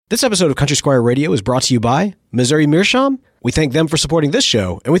This episode of Country Squire Radio is brought to you by Missouri Meerschaum. We thank them for supporting this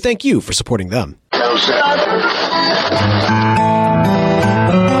show, and we thank you for supporting them. You're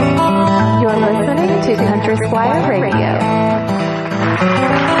listening to Country Squire Radio.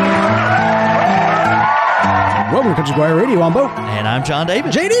 Welcome to Country Squire Radio. I'm Bo. And I'm John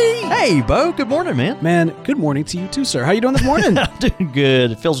David. JD! Hey, Bo. Good morning, man. Man, good morning to you too, sir. How you doing this morning? I'm doing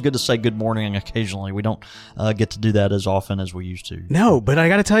good. It feels good to say good morning occasionally. We don't get to do that as often as we used to. No, but I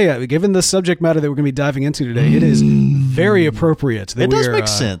got to tell you, given the subject matter that we're going to be diving into today, it is very appropriate. That it does make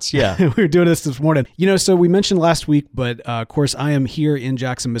sense, yeah. We were doing this morning. You know, so we mentioned last week, but of course, I am here in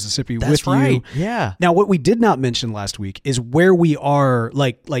Jackson, Mississippi with you. Yeah. Now, what we did not mention last week is where we are,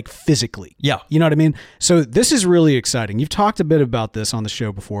 like physically. Yeah. You know what I mean? So this is really exciting. You've talked a bit about this on the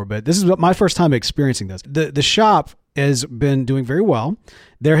show before, but this is my first time experiencing this. The shop has been doing very well.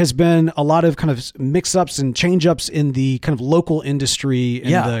 There has been a lot of kind of mix-ups and change-ups in the kind of local industry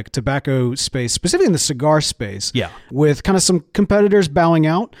and the tobacco space, specifically in the cigar space, with kind of some competitors bowing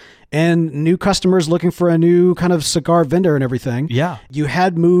out and new customers looking for a new kind of cigar vendor and everything. Yeah. You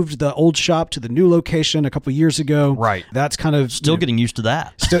had moved the old shop to the new location a couple of years ago. Right. That's kind of... Still getting used to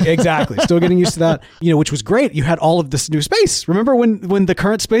that. Exactly. Still getting used to that, which was great. You had all of this new space. Remember when the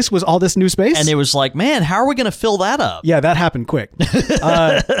current space was all this new space? And it was like, man, how are we going to fill that up? Yeah, that happened quick.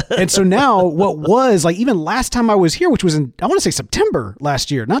 And so now what was like, even last time I was here, which was in, I want to say September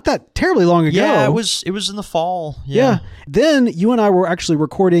last year, not that terribly long ago. Yeah, it was in the fall. Yeah. Then you and I were actually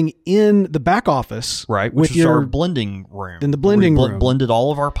recording in the back office. Right, which was our blending room. In the blending room. Blended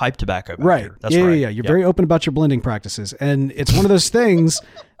all of our pipe tobacco back here. That's right. Yeah. You're very open about your blending practices. And it's one of those things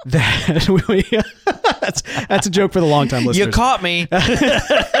that that's a joke for the long-time listeners. You caught me.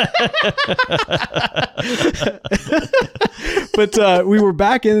 But we were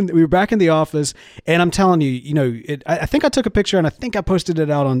back in the office, and I'm telling you, I think I took a picture and I think I posted it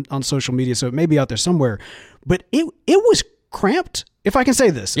out on social media, so it may be out there somewhere. But it was cramped, if I can say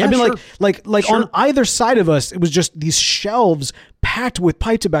this. Yeah, I mean, sure. like Sure. on either side of us, it was just these shelves packed with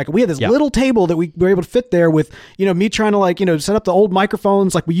pipe tobacco. We had this little table that we were able to fit there with, me trying to set up the old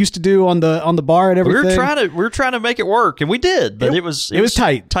microphones like we used to do on the bar and everything. We were trying to make it work, and we did, but it was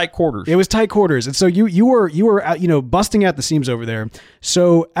tight quarters. It was tight quarters, and so you were busting at the seams over there.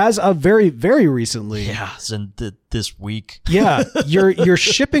 So as of very, very recently, and this week, your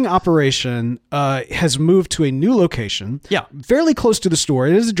shipping operation has moved to a new location. Yeah, fairly close to the store.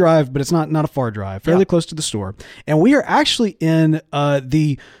 It is a drive, but it's not a far drive. Fairly close to the store, and we are actually in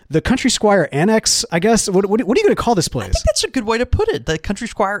the Country Squire Annex, I guess. What are you going to call this place? I think that's a good way to put it. The Country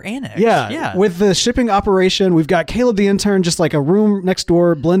Squire Annex. Yeah. With the shipping operation, we've got Caleb the intern, just like a room next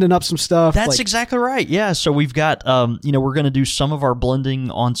door, blending up some stuff. That's exactly right. Yeah. So we've got, we're going to do some of our blending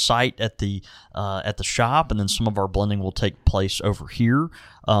on site at the shop, and then some of our blending will take place over here.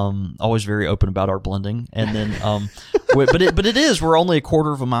 Always very open about our blending, and then, but it is. We're only a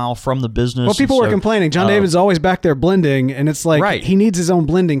quarter of a mile from the business. Well, people were complaining. John David's always back there blending, and it's like he needs his own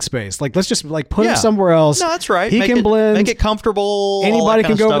blending space. Like, let's just put him somewhere else. No, that's right. He can blend. Make it comfortable. Anybody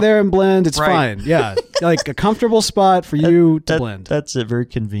can go over there and blend. It's fine. Yeah, like a comfortable spot for you to blend. That's it. Very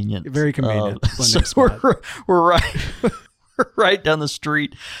convenient. Very convenient. So spot. we're right. Right down the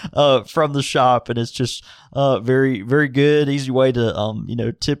street from the shop, and it's just very, very good, easy way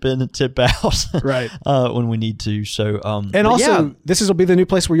to tip in and tip out when we need to. So and also this will be the new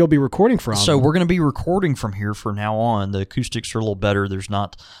place where you'll be recording from. So we're going to be recording from here from now on. The acoustics are a little better. There's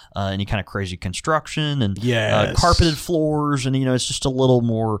not any kind of crazy construction and carpeted floors, and it's just a little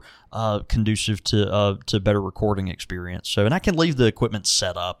more conducive to better recording experience. So, and I can leave the equipment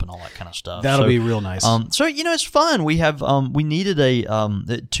set up and all that kind of stuff. That'll be real nice. So it's fun. We have we needed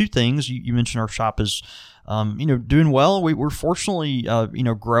two things. You mentioned our shop is doing well. We're fortunately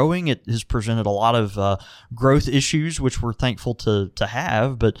growing. It has presented a lot of growth issues, which we're thankful to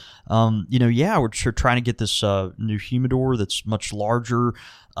have. But we're trying to get this new humidor that's much larger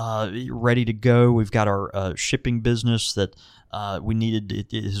ready to go. We've got our shipping business that we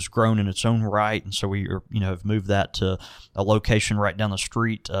needed. It has grown in its own right, and so we have moved that to a location right down the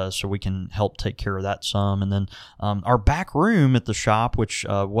street, so we can help take care of that some. And then our back room at the shop, which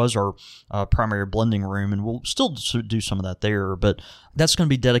was our primary blending room, and we'll still do some of that there, but that's going to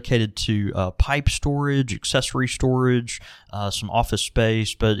be dedicated to pipe storage, accessory storage, some office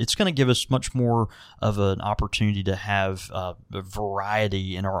space, but it's going to give us much more of an opportunity to have a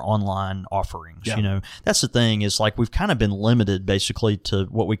variety in our online offerings. That's the thing, is like we've kind of been limited limited basically to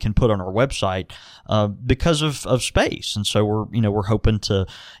what we can put on our website because of space. And so we're hoping to,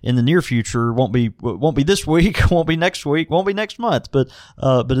 in the near future, won't be this week, won't be next week, won't be next month, but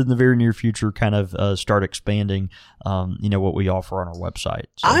in the very near future, kind of start expanding what we offer on our website.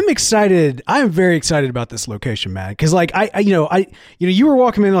 So. I'm excited. I'm very excited about this location, man. Because like you were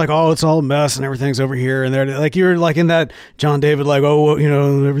walking in like, oh, it's all a mess and everything's over here, and they're like, you're like in that John David, like, oh,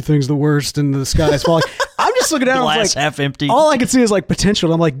 everything's the worst and the sky is falling. I'm just looking down, glass like, half empty. All I can see is like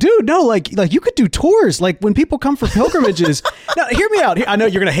potential. I'm like, dude, no, like you could do tours. Like when people come for pilgrimages. Now, hear me out. I know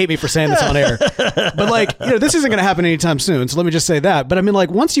you're gonna hate me for saying this on air, but like, this isn't gonna happen anytime soon. So let me just say that. But I mean,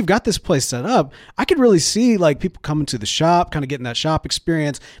 like, once you've got this place set up, I could really see like people coming to the shop, kind of getting that shop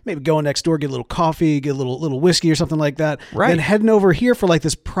experience. Maybe going next door, get a little coffee, get a little whiskey or something like that. Right. Then heading over here for like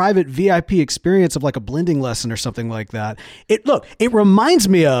this private VIP experience of like a blending lesson or something like that. It reminds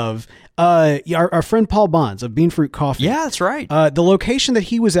me of our friend Paul Bonds of Bean Fruit Coffee. Yeah, that's right. The location that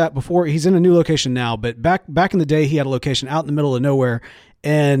he was at before, he's in a new location now, but back in the day, he had a location out in the middle of nowhere.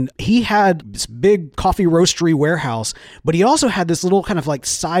 And he had this big coffee roastery warehouse, but he also had this little kind of like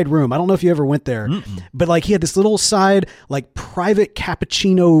side room. I don't know if you ever went there, but like he had this little side, like private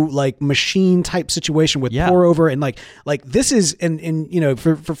cappuccino, like machine type situation with pour over. And like this is, and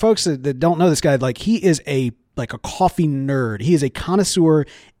for folks that don't know this guy, like he is a coffee nerd. He is a connoisseur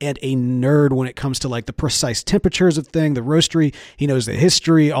and a nerd when it comes to like the precise temperatures of thing, the roastery. He knows the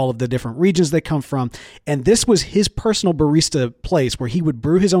history, all of the different regions they come from. And this was his personal barista place where he would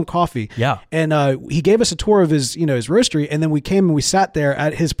brew his own coffee. Yeah. And he gave us a tour of his roastery. And then we came and we sat there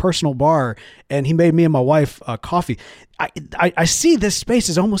at his personal bar and he made me and my wife coffee. I see this space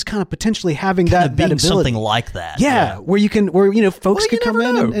as almost kind of potentially having that ability. Something like that. Yeah, where folks could come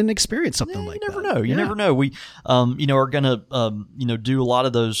in and experience something like that. You never know. We, are going to, do a lot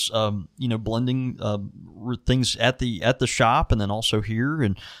of those, blending things at the shop and then also here.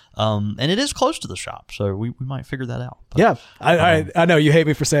 And it is close to the shop. So we might figure that out. But, yeah. I know you hate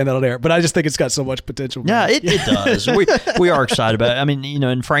me for saying that on air, but I just think it's got so much potential. Yeah, it does. We are excited about it. I mean,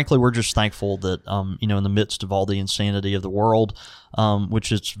 and frankly, we're just thankful that, in the midst of all the insanity of the world,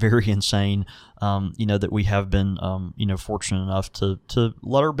 which is very insane, that we have been, fortunate enough to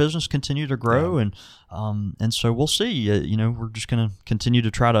let our business continue to grow. Yeah. And so we'll see, we're just going to continue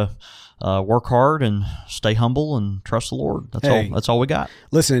to try to work hard and stay humble and trust the Lord. That's all we got.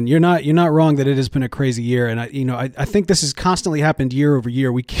 Listen, you're not wrong that it has been a crazy year. And I think this has constantly happened year over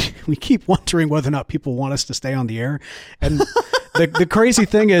year. We keep wondering whether or not people want us to stay on the air. And the crazy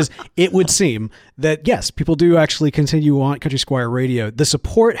thing is, it would seem that yes, people do actually continue on Country Squire Radio. The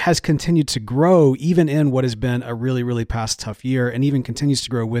support has continued to grow even in what has been a really, really past tough year, and even continues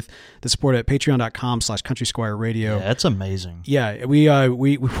to grow with the support at patreon.com/Country Squire Radio. Yeah, that's amazing. Yeah, we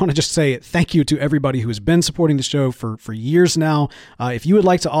want to just say thank you to everybody who has been supporting the show for years now. If you would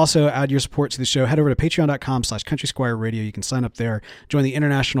like to also add your support to the show, head over to patreon.com/Country Squire Radio. You can sign up there, join the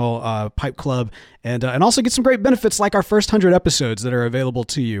International Pipe Club, and also get some great benefits like our first 100 episodes that are available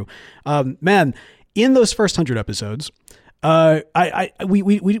to you. Man, in those first 100 episodes,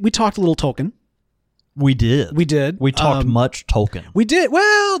 we talked a little Tolkien. We did. We talked much Tolkien. We did.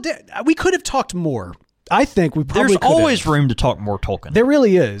 Well, we could have talked more. I think we probably There's always room to talk more Tolkien. There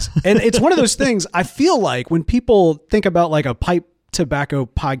really is. And it's one of those things, I feel like when people think about like a pipe tobacco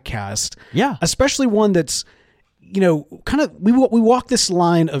podcast, especially one that's, kind of, we walk this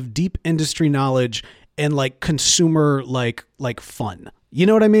line of deep industry knowledge and like consumer, like fun. You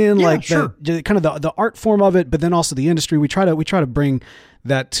know what I mean? Yeah, like sure. kind of the art form of it, but then also the industry. We try to bring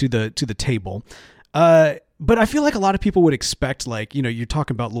that to the table. But I feel like a lot of people would expect, like, you're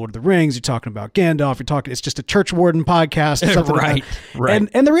talking about Lord of the Rings, you're talking about Gandalf, it's just a church warden podcast, or something right, like that. Right.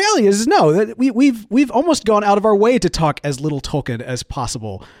 And the reality is no, that we've almost gone out of our way to talk as little Tolkien as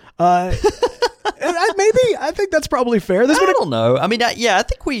possible. And I think that's probably fair. I don't know. I mean, I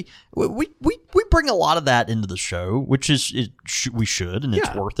think we bring a lot of that into the show, which is we should, and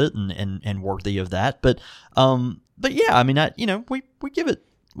it's worth it and worthy of that. But yeah, I mean, we give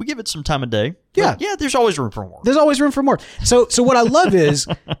it some time of day. Yeah. Yeah, there's always room for more. There's always room for more. So what I love is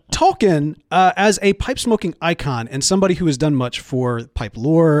Tolkien as a pipe smoking icon and somebody who has done much for pipe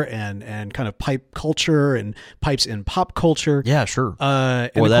lore and kind of pipe culture and pipes in pop culture. Yeah, sure.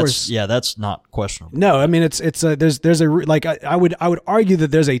 And well, of course, that's not questionable. No, I mean I would argue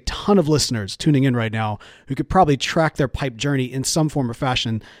that there's a ton of listeners tuning in right now who could probably track their pipe journey in some form or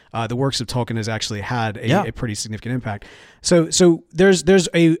fashion. The works of Tolkien has actually had a pretty significant impact. So there's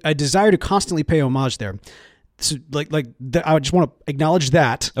a desire to constantly pay homage there. So I just want to acknowledge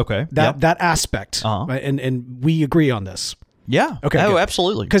that. Okay. That aspect. Uh-huh. Right? And we agree on this. Yeah. Okay, Oh, good.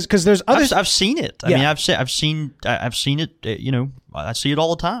 absolutely. Because there's other I've seen it. I Yeah. mean, I've seen it. I see it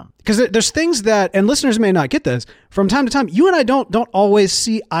all the time. because there's things that, and listeners may not get this, from time to time, you and I don't always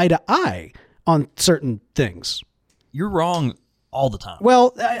see eye to eye on certain things. You're wrong all the time.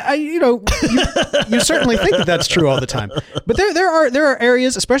 Well, you certainly think that that's true all the time, but there are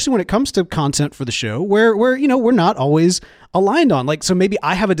areas, especially when it comes to content for the show, where we're not always aligned on. Like, so maybe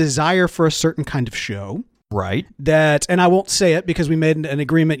I have a desire for a certain kind of show Right. that, and I won't say it because we made an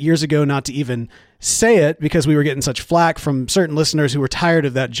agreement years ago not to even say it because we were getting such flack from certain listeners who were tired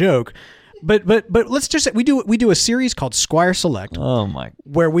of that joke. But let's just say we do a series called Squire Select Oh my.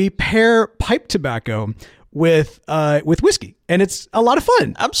 where we pair pipe tobacco with whiskey, and it's a lot of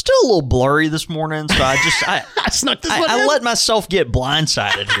fun. I'm still a little blurry this morning, so I snuck this one I in. let myself get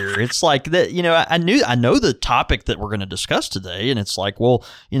blindsided here. It's like that, I know the topic that we're going to discuss today, and it's like, well,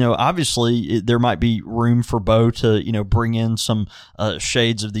 obviously there might be room for Bo to, bring in some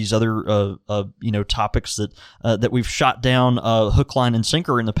shades of these other, topics that we've shot down hook, line, and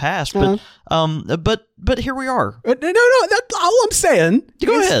sinker in the past. But here we are. No, that's all I'm saying.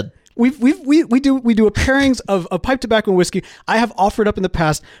 Go ahead. We do a pairings of pipe tobacco and whiskey. I have offered up in the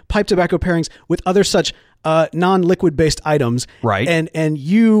past pipe tobacco pairings with other such non-liquid based items. Right. And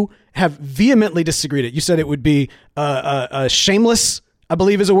you have vehemently disagreed it. You said it would be shameless, I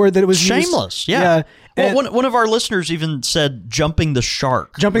believe is a word that it was used. Shameless, yeah. And Well, one of our listeners even said "jumping the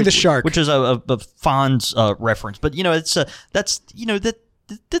shark," the shark. which is a Fonz reference. But that's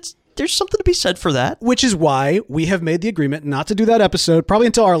there's something to be said for that. which is why we have made the agreement not to do that episode probably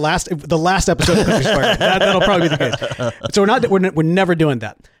until the last episode of Country Squire. That'll probably be the case. So we're never doing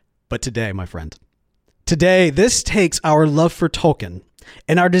that. But today, my friend, this takes our love for Tolkien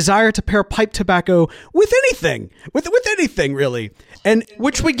and our desire to pair pipe tobacco with anything, with anything really. And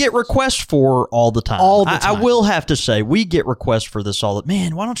Which we get requests for all the time. I will have to say, we get requests for this all the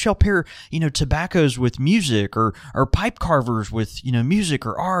man, why don't y'all pair, tobaccos with music or pipe carvers with, music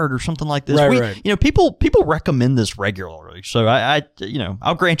or art or something like this. Right. People recommend this regularly. So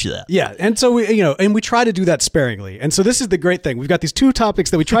I'll grant you that. yeah, and so we try to do that sparingly. And so this is the great thing. We've got these two topics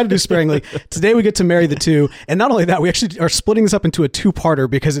that we try to do sparingly. Today we get to marry the two. And not only that, we actually are splitting this up into a two-parter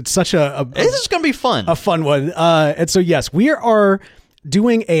because it's such This is going to be fun. a fun one. And so, yes, we are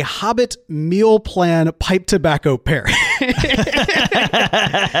doing a Hobbit meal plan pipe tobacco pair.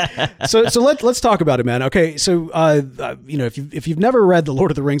 So let's talk about it, man. Okay, so if you've never read The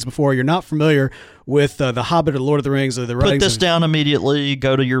Lord of the Rings before, you're not familiar with The Hobbit or The Lord of the Rings or the Put writings this down immediately.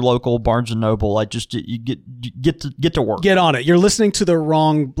 Go to your local Barnes and Noble. You get to work. Get on it. You're listening to the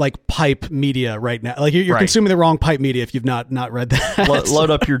wrong pipe media right now. Like you're Right. consuming the wrong pipe media if you've not read that. Load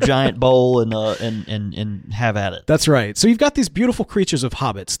up your giant bowl and have at it. That's right. So you've got these beautiful creatures of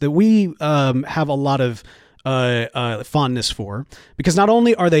hobbits that we have a lot of fondness for, because not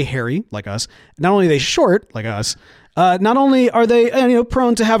only are they hairy like us, not only are they short like us, not only are they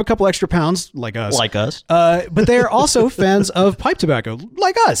prone to have a couple extra pounds like us, but they are also fans of pipe tobacco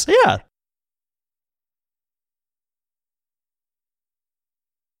like us. Yeah.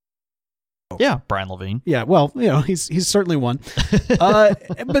 Yeah, Brian Levine. Yeah, well, he's certainly one. But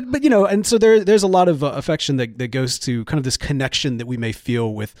and so there's a lot of affection that goes to kind of this connection that we may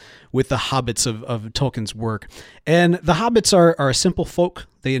feel with the hobbits of Tolkien's work. And the hobbits are a simple folk.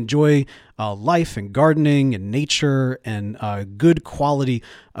 They enjoy life and gardening and nature and good quality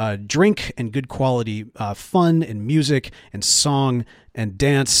drink and good quality fun and music and song and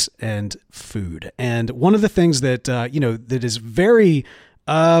dance and food. And one of the things that that is very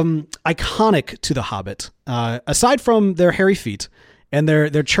iconic to the Hobbit, aside from their hairy feet and their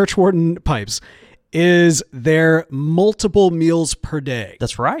churchwarden pipes, is their multiple meals per day.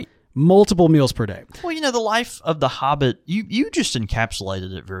 That's right. Multiple meals per day. Well, the life of the Hobbit, you just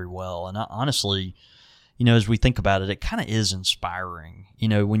encapsulated it very well. And honestly, as we think about it, it kind of is inspiring.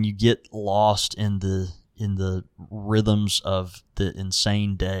 When you get lost in the rhythms of the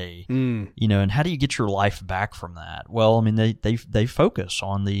insane day, and how do you get your life back from that? Well, I mean, they focus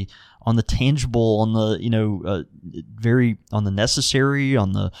on the tangible, on the very on the necessary,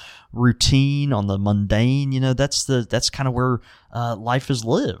 on the routine, on the mundane. That's kind of where life is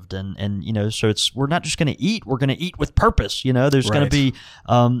lived, and so we're not just going to eat; we're going to eat with purpose. There's going to be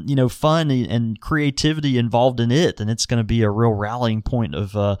fun and creativity involved in it, and it's going to be a real rallying point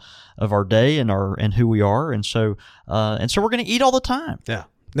of our day and who we are, and so we're going to eat all the time. Yeah.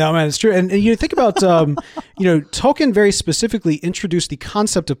 No, man, it's true. And you think about, Tolkien very specifically introduced the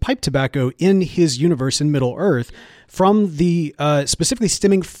concept of pipe tobacco in his universe in Middle Earth from the specifically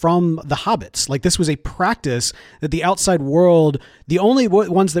stemming from the hobbits. Like this was a practice that the outside world, the only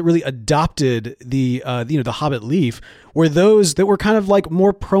ones that really adopted the the hobbit leaf were those that were kind of like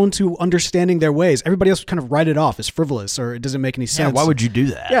more prone to understanding their ways. Everybody else would kind of write it off as frivolous or it doesn't make any sense. Yeah, why would you do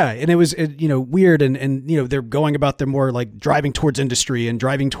that? Yeah, and it was weird, and they're going about their more like driving towards industry and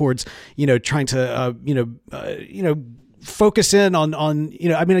driving towards trying to focus in on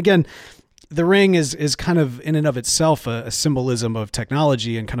I mean, again, the ring is kind of in and of itself a symbolism of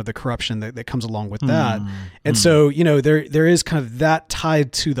technology and kind of the corruption that comes along with that. And so, there is kind of that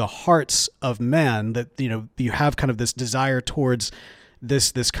tied to the hearts of man that, you have kind of this desire towards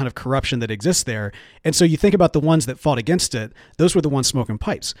this kind of corruption that exists there. And so you think about the ones that fought against it, those were the ones smoking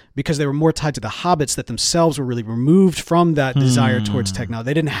pipes because they were more tied to the hobbits that themselves were really removed from that desire towards technology.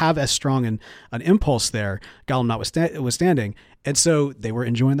 They didn't have as strong an impulse there, Gollum notwithstanding. And so they were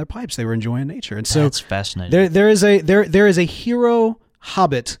enjoying their pipes. They were enjoying nature. And so that's fascinating. There is a hero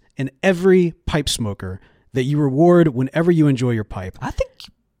hobbit in every pipe smoker that you reward whenever you enjoy your pipe. I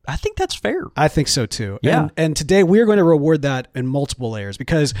think that's fair. I think so too. Yeah. And today we are going to reward that in multiple layers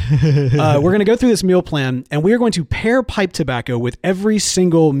because we're going to go through this meal plan and we are going to pair pipe tobacco with every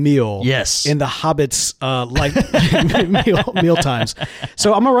single meal. Yes. In the Hobbit's meal times.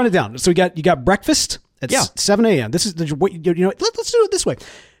 So I'm gonna run it down. So you got breakfast at 7 a.m. This is let's do it this way.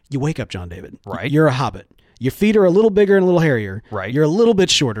 You wake up, John David. Right. You're a Hobbit. Your feet are a little bigger and a little hairier. Right. You're a little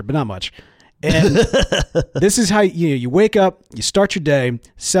bit shorter, but not much. And this is how you wake up, you start your day,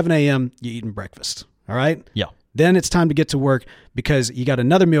 7 a.m., you're eating breakfast. All right? Yeah. Then it's time to get to work because you got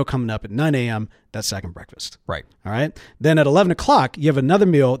another meal coming up at 9 a.m. That's second breakfast. Right. All right? Then at 11 o'clock, you have another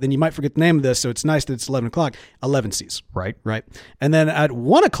meal. Then you might forget the name of this, so it's nice that it's 11 o'clock. 11 C's. Right. Right. And then at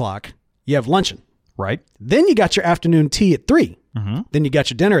 1 o'clock, you have luncheon. Right. Then you got your afternoon tea at 3. Mm-hmm. Then you got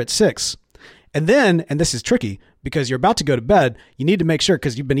your dinner at 6. And then, and this is tricky because you're about to go to bed, you need to make sure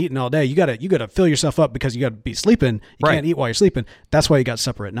because you've been eating all day, you gotta fill yourself up because you gotta be sleeping. You can't eat while you're sleeping. That's why you got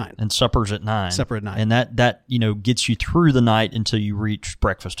supper at 9. And supper's at 9. Supper at 9. And that gets you through the night until you reach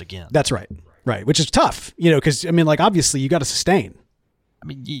breakfast again. That's right. Right. Which is tough, because I mean, like obviously you got to sustain. I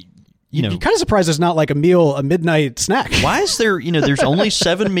mean, you're kind of surprised there's not like a midnight snack. Why is there, there's only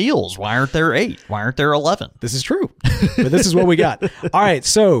 7 meals. Why aren't there 8? Why aren't there 11? This is true, but this is what we got. All right.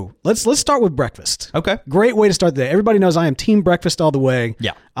 So let's start with breakfast. Okay. Great way to start the day. Everybody knows I am team breakfast all the way.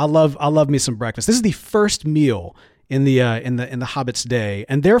 Yeah. I love me some breakfast. This is the first meal in the Hobbit's day,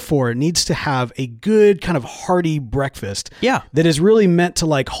 and therefore it needs to have a good kind of hearty breakfast. Yeah. That is really meant to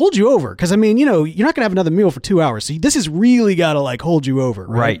like hold you over. Cause I mean, you're not gonna have another meal for 2 hours. So this has really got to like hold you over.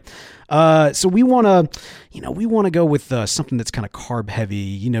 Right. So we want to go with something that's kind of carb heavy.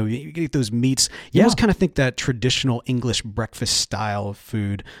 You get those meats. You almost kind of think that traditional English breakfast style of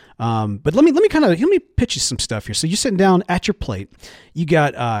food. But let me pitch you some stuff here. So you're sitting down at your plate. You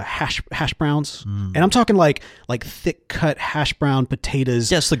got hash browns, and I'm talking like thick cut hash brown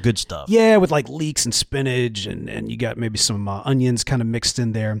potatoes. Yes, the good stuff. Yeah, with like leeks and spinach, and you got maybe some onions kind of mixed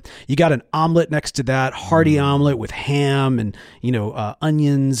in there. You got an omelet next to that, hearty omelet with ham and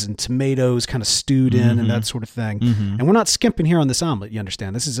onions and tomatoes kind of stewed in and that sort of thing. And we're not skimping here on this omelet. You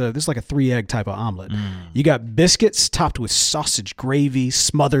understand? This is like a 3-egg type of omelet. You got biscuits topped with sausage gravy,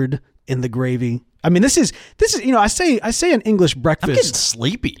 smothered in the gravy. I mean, this is I say an English breakfast. I'm getting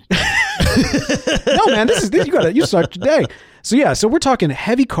sleepy. No, man, you start your day. So we're talking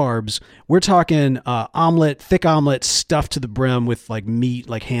heavy carbs. We're talking thick omelet stuffed to the brim with like meat,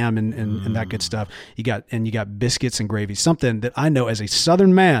 like ham and that good stuff. You got biscuits and gravy. Something that I know as a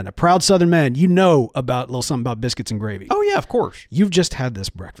Southern man, a proud Southern man, about a little something about biscuits and gravy. Oh yeah, of course. You've just had this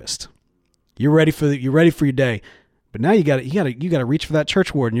breakfast. You're ready for your day. But now you got to reach for that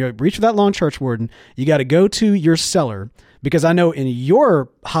church warden. You reach for that long church warden. You got to go to your cellar because I know in your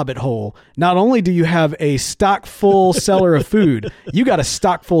Hobbit hole, not only do you have a stock full cellar of food, you got a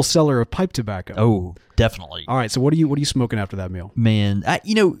stock full cellar of pipe tobacco. Oh, definitely. All right. So what are you smoking after that meal? Man,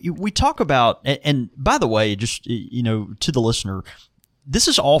 we talk about, and by the way, just to the listener, this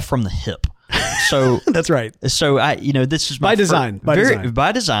is all from the hip. So that's right. So this is my by design.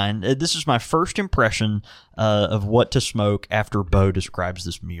 By design. This is my first impression of what to smoke after Bo describes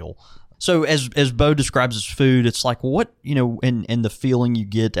this meal. So as Bo describes his food, it's like what and the feeling you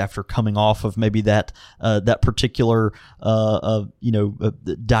get after coming off of maybe that particular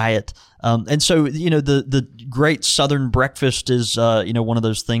diet. And so the great Southern breakfast is one of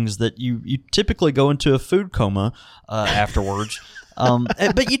those things that you typically go into a food coma afterwards.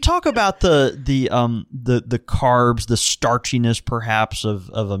 But you talk about the carbs, the starchiness perhaps of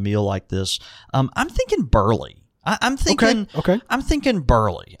a meal like this. I'm thinking burley. I'm thinking okay. I'm thinking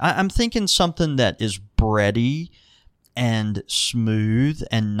burley. I'm thinking something that is bready, and smooth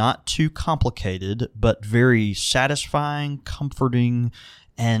and not too complicated, but very satisfying, comforting,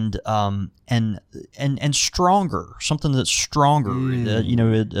 and stronger. Something that's stronger.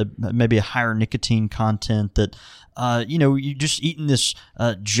 Maybe a higher nicotine content that. You're just eating this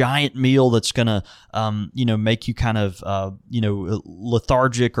giant meal that's gonna, make you kind of,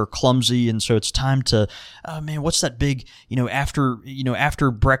 lethargic or clumsy, and so it's time to, what's that big,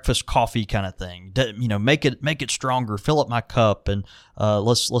 after breakfast coffee kind of thing? Make it stronger, fill up my cup, and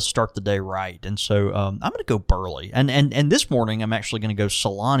let's start the day right. And so I'm gonna go Burley, and this morning I'm actually gonna go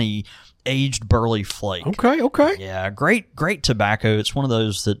Solani aged Burley Flake. Okay. Yeah, great tobacco. It's one of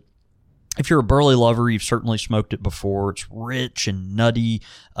those that, if you're a Burley lover, you've certainly smoked it before. It's rich and nutty,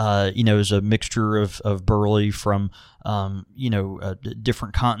 is a mixture of Burley from,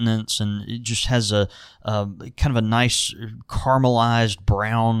 different continents, and it just has a kind of a nice caramelized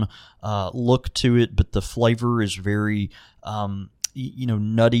brown look to it, but the flavor is very,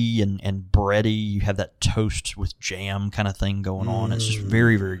 nutty and bready. You have that toast with jam kind of thing going on. It's just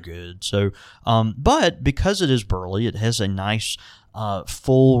very, very good. So, but because it is Burley, it has a nice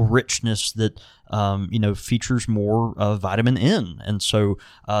full richness that features more vitamin N, and so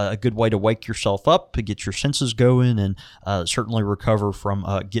a good way to wake yourself up, to get your senses going, and certainly recover from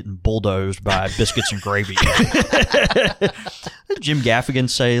getting bulldozed by biscuits and gravy. Jim Gaffigan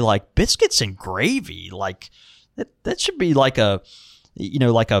say, like, biscuits and gravy, like that should be like a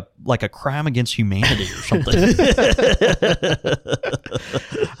crime against humanity or something.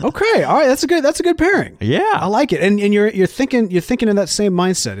 Okay, all right, that's a good pairing. Yeah, I like it. And you're thinking in that same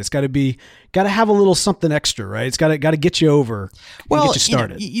mindset. It's got to have a little something extra, right? It's got to get you over. Well, get you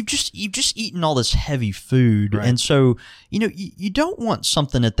started. You've just eaten all this heavy food, right. And so you don't want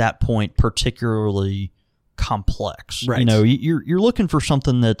something at that point particularly complex. Right. You're looking for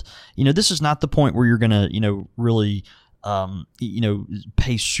something that this is not the point where you're gonna really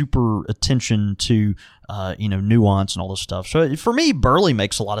pay super attention to, nuance and all this stuff. So for me, Burley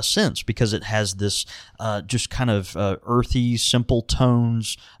makes a lot of sense because it has this just kind of earthy, simple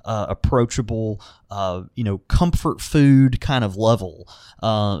tones, approachable, comfort food kind of level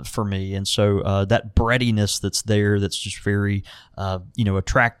for me. And so that breadiness that's there, that's just very,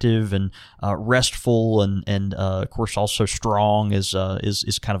 attractive and restful, and of course also strong is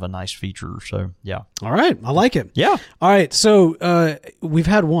kind of a nice feature. So yeah. All right, I like it. Yeah. All right, so we've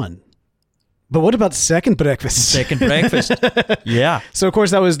had one. But what about second breakfast? Second breakfast. Yeah. So of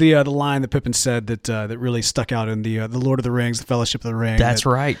course that was the line that Pippin said that really stuck out in the Lord of the Rings, the Fellowship of the Ring. That's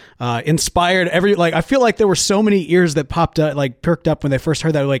right. Inspired I feel like there were so many ears that popped up, like perked up when they first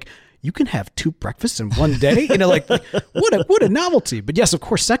heard that, like, you can have 2 breakfasts in one day. What a novelty. But yes, of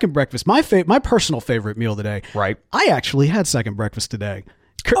course, second breakfast. My personal favorite meal today. Right. I actually had second breakfast today.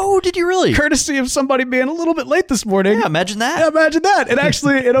 Oh, did you really? Courtesy of somebody being a little bit late this morning. Yeah, imagine that. Yeah, imagine that. And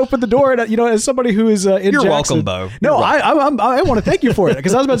actually, it opened the door. And as somebody who is in You're Jackson, welcome, Bo. No, I want to thank you for it,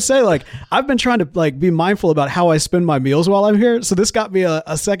 because I was about to say, like, I've been trying to be mindful about how I spend my meals while I'm here. So this got me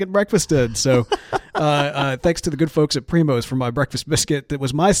a second breakfast in. So thanks to the good folks at Primo's for my breakfast biscuit. That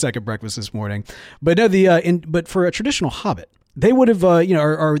was my second breakfast this morning. But no, but for a traditional Hobbit, they would have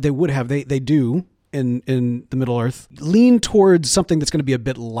they do. In the Middle Earth, lean towards something that's going to be a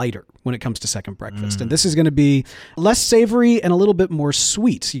bit lighter when it comes to second breakfast. And this is going to be less savory and a little bit more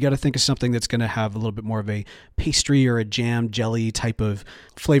sweet. You got to think of something that's going to have a little bit more of a pastry or a jam jelly type of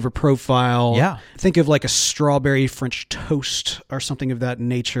flavor profile. Yeah. Think of like a strawberry French toast or something of that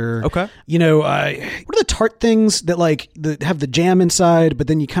nature. Okay. What are the tart things that have the jam inside, but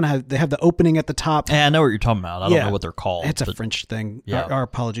then you kind of they have the opening at the top? Yeah, I know what you're talking about. I don't know what they're called. It's a French thing. Yeah. Our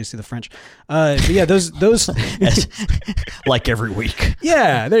apologies to the French. But yeah, those like every week.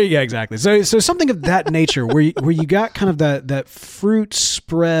 Yeah, there you go, exactly. So something of that nature where you got kind of that fruit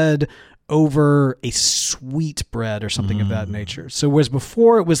spread over a sweet bread or something of that nature. So whereas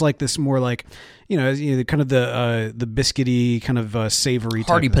before it was like this more like, kind of the biscuity kind of savory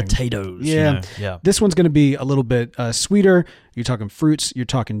hearty type thing. potatoes. Yeah. Yeah. This one's going to be a little bit sweeter. You're talking fruits, you're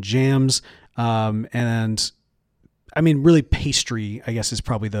talking jams, and I mean, really pastry, I guess, is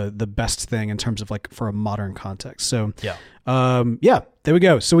probably the best thing in terms of like for a modern context. So yeah, there we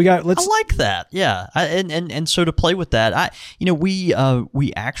go. So I like that. Yeah. And so to play with that,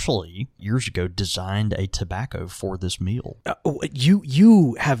 we actually years ago designed a tobacco for this meal.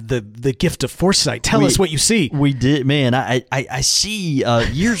 You have the gift of foresight. Tell us what you see. We did, man. I see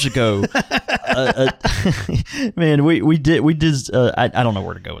years ago, man, we did, I don't know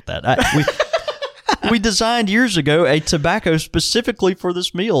where to go with that. we designed years ago a tobacco specifically for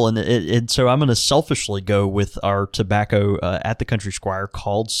this meal, and so I'm going to selfishly go with our tobacco at the Country Squire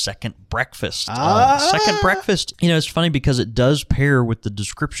called Second Breakfast. Second Breakfast, it's funny because it does pair with the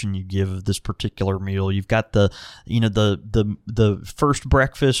description you give of this particular meal. You've got the first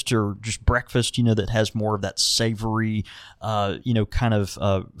breakfast or just breakfast, that has more of that savory, kind of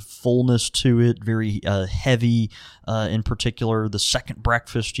fullness to it, very heavy. In particular, the second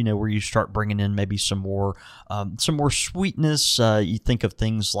breakfast, where you start bringing in maybe some more sweetness. You think of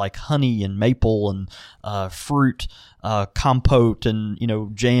things like honey and maple and fruit, compote, and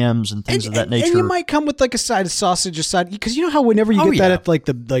jams and things of that nature. And you might come with like a side of sausage, because you know how whenever you get that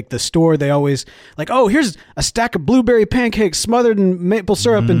at the store, they always here's a stack of blueberry pancakes smothered in maple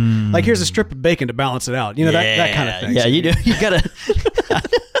syrup, and here's a strip of bacon to balance it out. That kind of thing. Yeah, you gotta.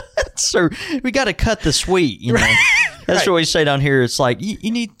 So we got to cut the sweet, That's what we say down here. It's like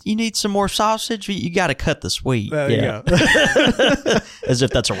you need some more sausage. You got to cut the sweet. Yeah, as if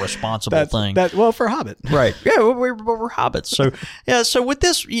that's a responsible thing. For Hobbit, right? Yeah, we're hobbits. So yeah. So with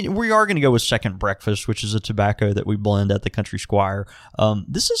this, we are going to go with Second Breakfast, which is a tobacco that we blend at the Country Squire.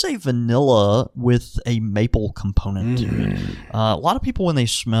 This is a vanilla with a maple component to it. A lot of people, when they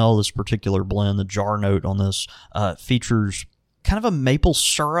smell this particular blend, the jar note on this features kind of a maple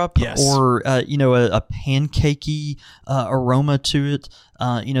syrup or, a pancakey aroma to it.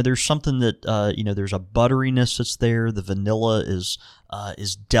 There's something that, there's a butteriness that's there. The vanilla is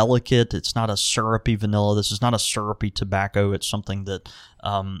delicate. It's not a syrupy vanilla. This is not a syrupy tobacco. It's something that,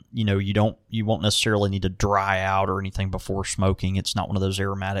 you won't necessarily need to dry out or anything before smoking. It's not one of those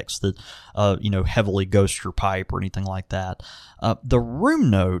aromatics that, heavily ghost your pipe or anything like that. The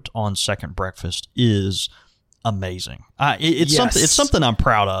room note on Second Breakfast is amazing. It's something I'm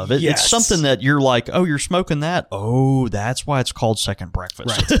proud of. It's something that you're like, oh, you're smoking that. Oh, that's why it's called Second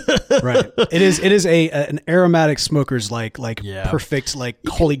Breakfast. Right. It is an aromatic smoker's perfect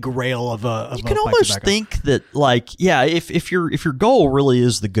holy grail of a. You can almost tobacco. think that if your goal really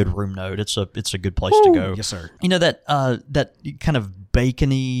is the good room note, it's a good place to go. Yes, sir. That kind of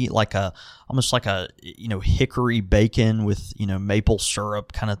bacony, almost like a hickory bacon with maple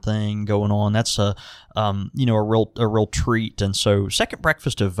syrup kind of thing going on. That's a real treat. And so Second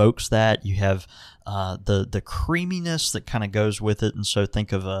Breakfast evokes that. You have the creaminess that kind of goes with it, and so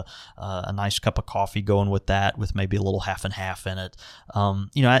think of a nice cup of coffee going with that, with maybe a little half and half in it. I'm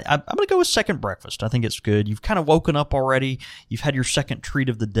going to go with Second Breakfast. I think it's good. You've kind of woken up already. You've had your second treat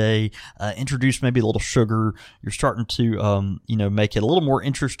of the day. Introduce maybe a little sugar. You're starting to make it a little more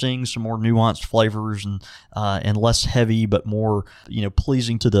interesting, some more nuanced flavors, and less heavy, but more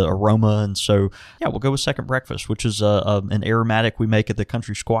pleasing to the aroma. And so we'll go with Second Breakfast, which is an aromatic we make at the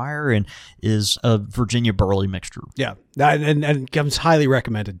Country Squire and is a Virginia Burley mixture. Yeah, and comes highly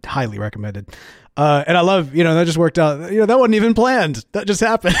recommended. And I love, that just worked out. That wasn't even planned. That just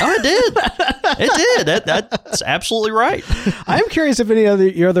happened. Oh, it did. That's absolutely right. I'm curious if any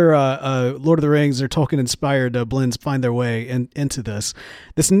your other Lord of the Rings or Tolkien inspired blends find their way into this.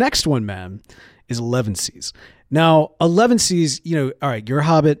 This next one, man, is 11 Seas. Now, 11 Seas, all right, you're a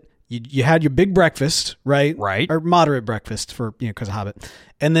Hobbit. You had your big breakfast, right? Right. Or moderate breakfast for, because of Hobbit.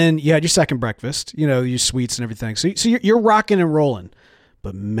 And then you had your second breakfast, your sweets and everything. So you're rocking and rolling.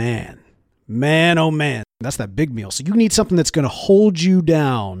 But man, oh man, that's that big meal. So you need something that's going to hold you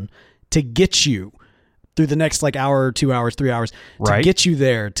down to get you through the next hour, 2 hours, 3 hours to get you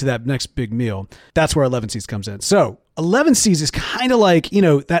there to that next big meal. That's where 11 Seas comes in. So 11 Seas is kind of like,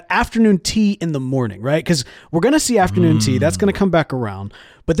 that afternoon tea in the morning, right? Because we're going to see afternoon tea. That's going to come back around.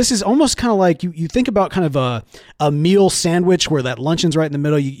 But this is almost kind of like you think about kind of a meal sandwich where that luncheon's right in the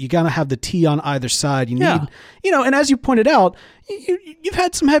middle. You got to have the tea on either side. You need, and as you pointed out, you've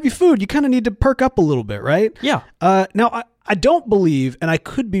had some heavy food. You kind of need to perk up a little bit, right? Yeah. Now, I don't believe, and I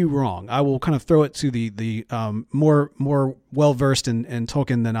could be wrong, I will kind of throw it to the more well-versed in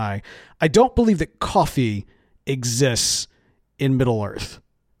Tolkien than I don't believe that coffee exists in Middle Earth.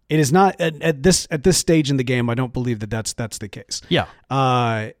 It is not at this stage in the game. I don't believe that's the case. Yeah.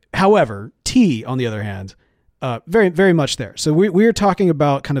 However, tea, on the other hand, very very much there. So we are talking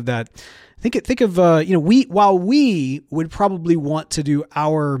about kind of that. Think of while we would probably want to do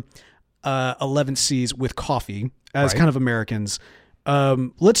our 11 Seas with coffee as kind of Americans.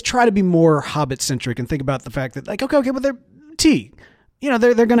 Let's try to be more Hobbit centric and think about the fact that okay, but they're tea. They're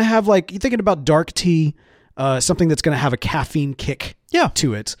going to have you're thinking about dark tea. Something that's going to have a caffeine kick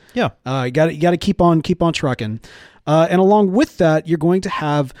to it. Yeah. You got to keep on trucking. And along with that, you're going to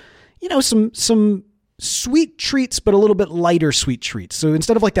have, some sweet treats, but a little bit lighter sweet treats. So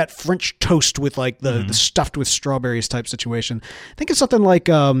instead of that French toast with the stuffed with strawberries type situation, think of something like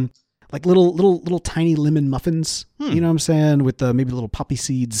like little tiny lemon muffins. You know what I'm saying? With maybe little poppy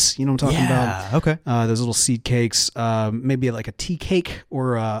seeds. You know what I'm talking about? Okay. Those little seed cakes. Maybe like a tea cake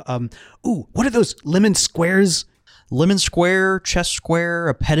or what are those lemon squares? Lemon square, chess square,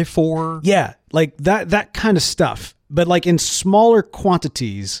 a petit four. Yeah, like that kind of stuff, but like in smaller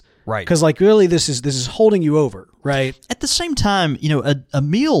quantities. Right. Because like really this is holding you over, right? At the same time, a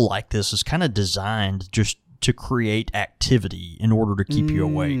meal like this is kind of designed just to create activity in order to keep you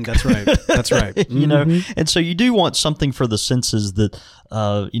awake. That's right. That's right. And so you do want something for the senses that,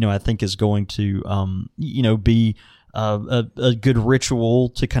 I think is going to, be a good ritual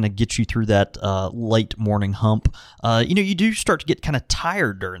to kind of get you through that late morning hump. You do start to get kind of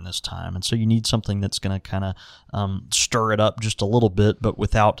tired during this time, and so you need something that's going to kind of stir it up just a little bit, but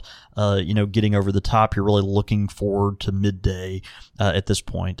without getting over the top. You're really looking forward to midday at this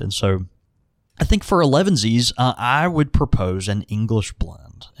point, and so I think for 11sies, I would propose an English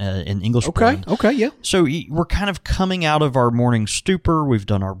blend. Blend. Okay, yeah. So we're kind of coming out of our morning stupor. We've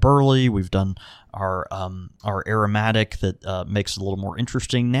done our burley. We've done our aromatic that makes it a little more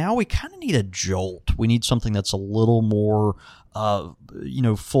interesting. Now we kind of need a jolt. We need something that's a little more,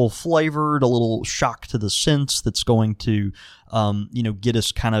 full flavored, a little shock to the sense that's going to, get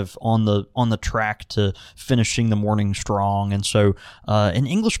us kind of on the track to finishing the morning strong. And so an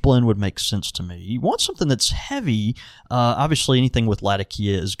English blend would make sense to me. You want something that's heavy. Obviously, anything with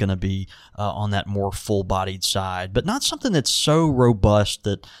Latakia is going to be on that more full-bodied side, but not something that's so robust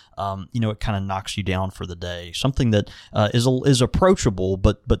that it kind of knocks you down for the day. Something that is approachable,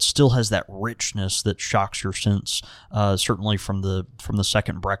 but still has that richness that shocks your sense. Certainly from the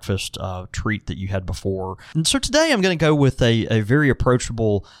second breakfast treat that you had before. And so today I'm going to go with a very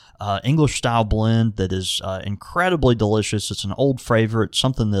approachable English style blend that is incredibly delicious. It's an old favorite,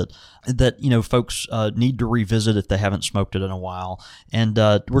 something that folks need to revisit if they haven't smoked it in a while. And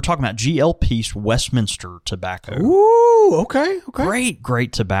we're talking about GL Peace Westminster tobacco. Ooh, okay.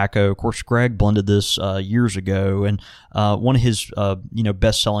 Great tobacco. Of course, Greg blended this years ago, and one of his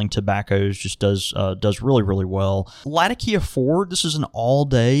best-selling tobaccos just does really, really well. Latakia Ford, this is an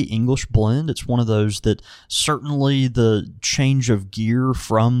all-day English blend. It's one of those that certainly the change of gear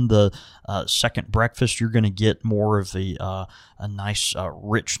from the second breakfast, you're going to get more of a nice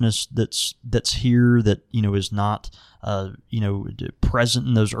richness that's here that is not present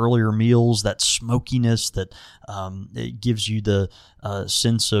in those earlier meals. That smokiness that it gives you the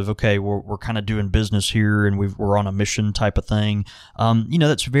sense of, okay, we're kind of doing business here and we're on a mission type of thing.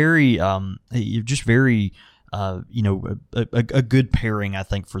 That's very just very. A good pairing, I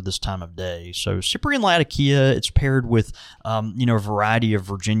think, for this time of day. So Cyprian Latakia, it's paired with, a variety of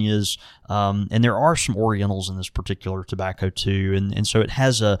Virginias, and there are some Orientals in this particular tobacco too, and so it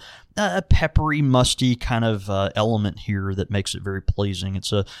has a peppery, musty kind of element here that makes it very pleasing.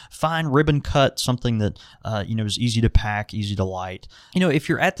 It's a fine ribbon cut, something that is easy to pack, easy to light. If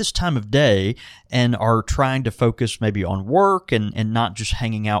you're at this time of day and are trying to focus maybe on work and not just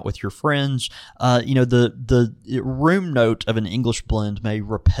hanging out with your friends, the room note of an English blend may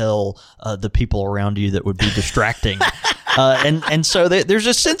repel the people around you that would be distracting. And so there's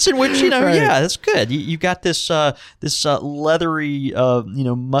a sense in which, Right. Yeah, that's good. You've got this leathery,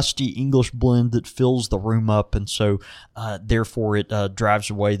 musty English blend that fills the room up, and so therefore it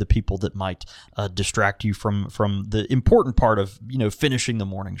drives away the people that might distract you from the important part of finishing the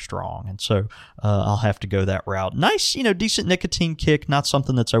morning strong. And so I'll have to go that route. Nice, decent nicotine kick, not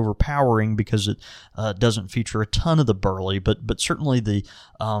something that's overpowering because it doesn't feature a ton of the burley, but certainly the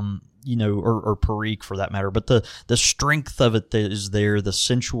or Perique for that matter, but the strength of it that is there, the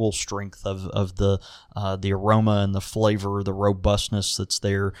sensual strength of the aroma and the flavor, the robustness that's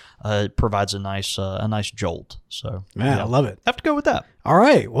there, it provides a nice jolt. So Man, I love it. Have to go with that. All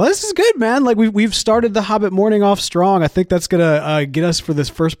right. Well, this is good, man. Like we've started the Hobbit morning off strong. I think that's gonna get us for this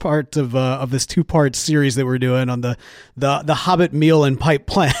first part of this 2-part series that we're doing on the Hobbit meal and pipe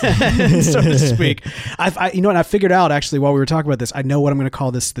plan, so to speak. And I figured out actually while we were talking about this, I know what I'm going to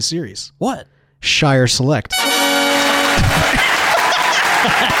call the series. What? Shire Select.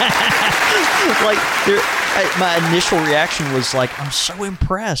 My initial reaction was like, I'm so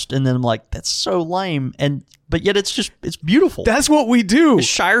impressed, and then I'm like, that's so lame, but yet it's beautiful. That's what we do. It's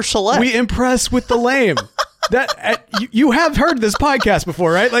Shire Select. We impress with the lame. That you have heard this podcast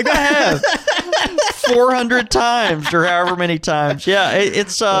before, right? Like I have 400 times or however many times. Yeah,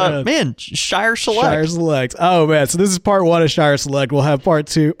 it's Shire Select. Shire Select. Oh man, so this is part 1 of Shire Select. We'll have part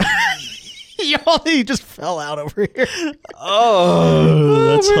 2. Y'all, he just fell out over here. Oh,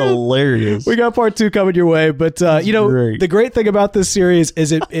 that's hilarious. We got part 2 coming your way, but great. The great thing about this series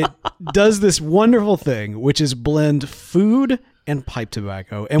is it does this wonderful thing, which is blend food and pipe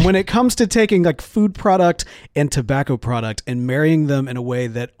tobacco. And when it comes to taking like food product and tobacco product and marrying them in a way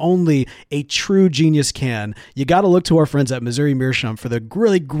that only a true genius can, you got to look to our friends at Missouri Meerschaum for the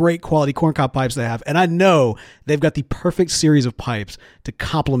really great quality corncob pipes they have. And I know they've got the perfect series of pipes to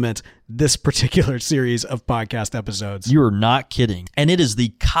complement this particular series of podcast episodes. You are not kidding. And it is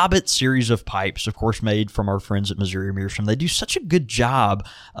the Cobbett series of pipes, of course, made from our friends at Missouri Meerschaum. They do such a good job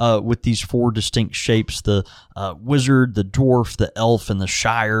with these 4 distinct shapes, the wizard, the dwarf, the elf, and the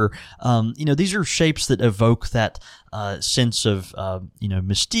shire. These are shapes that evoke that sense of,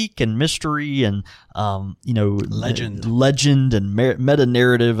 mystique and mystery and, legend and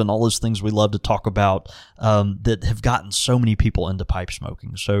meta-narrative and all those things we love to talk about that have gotten so many people into pipe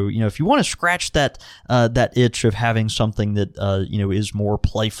smoking. So, if you want to scratch that itch of having something that, is more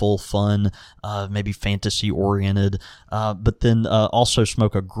playful, fun, maybe fantasy-oriented, but then also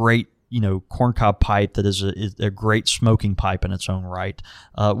smoke a great corncob pipe that is a great smoking pipe in its own right.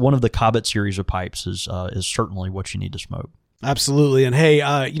 One of the Cobbett series of pipes is certainly what you need to smoke. Absolutely. And hey,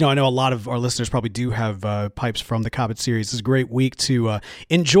 I know a lot of our listeners probably do have pipes from the Cobbett series. This is a great week to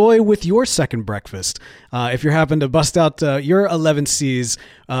enjoy with your second breakfast. If you happen to bust out your 11C's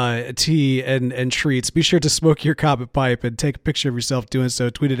tea and treats, be sure to smoke your Cobbett pipe and take a picture of yourself doing so.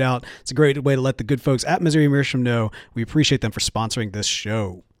 Tweet it out. It's a great way to let the good folks at Missouri Meerschaum know we appreciate them for sponsoring this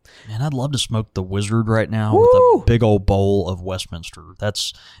show. Man, I'd love to smoke the Wizard right now with a big old bowl of Westminster.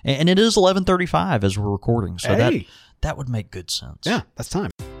 And it is 11:35 as we're recording, so that would make good sense. Yeah, that's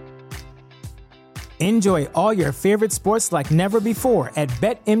time. Enjoy all your favorite sports like never before at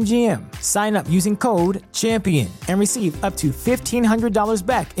BetMGM. Sign up using code CHAMPION and receive up to $1,500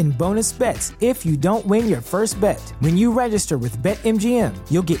 back in bonus bets if you don't win your first bet. When you register with BetMGM,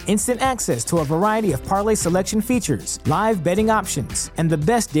 you'll get instant access to a variety of parlay selection features, live betting options, and the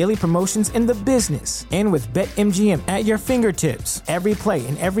best daily promotions in the business. And with BetMGM at your fingertips, every play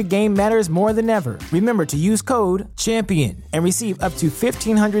and every game matters more than ever. Remember to use code CHAMPION and receive up to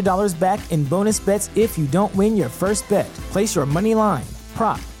 $1,500 back in bonus bets if you don't win your first bet. Place your money line,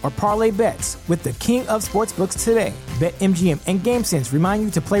 prop, or parlay bets with the king of sportsbooks today. BetMGM and GameSense remind you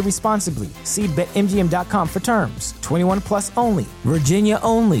to play responsibly. See BetMGM.com for terms. 21 plus only. Virginia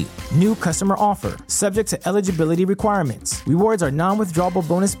only. New customer offer. Subject to eligibility requirements. Rewards are non-withdrawable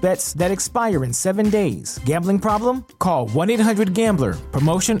bonus bets that expire in 7 days. Gambling problem? Call 1-800-GAMBLER.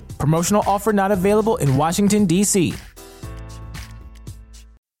 Promotional offer not available in Washington, D.C.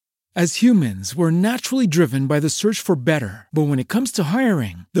 As humans, we're naturally driven by the search for better. But when it comes to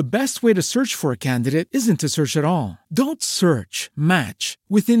hiring, the best way to search for a candidate isn't to search at all. Don't search, match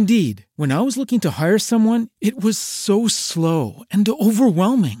with Indeed. When I was looking to hire someone, it was so slow and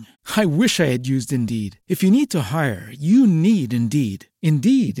overwhelming. I wish I had used Indeed. If you need to hire, you need Indeed.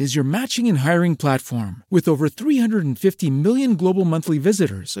 Indeed is your matching and hiring platform with over 350 million global monthly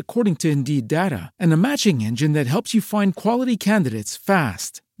visitors, according to Indeed data, and a matching engine that helps you find quality candidates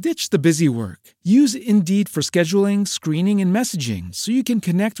fast. Ditch the busy work. Use Indeed for scheduling, screening, and messaging so you can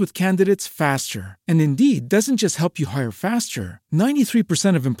connect with candidates faster. And Indeed doesn't just help you hire faster.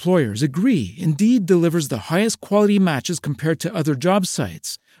 93% of employers agree Indeed delivers the highest quality matches compared to other job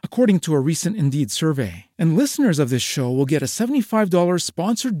sites, according to a recent Indeed survey. And listeners of this show will get a $75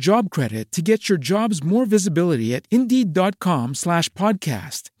 sponsored job credit to get your jobs more visibility at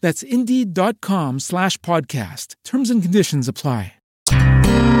Indeed.com/podcast. That's Indeed.com/podcast. Terms and conditions apply.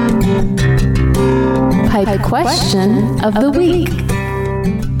 Pipe question of the week.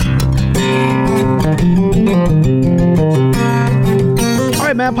 All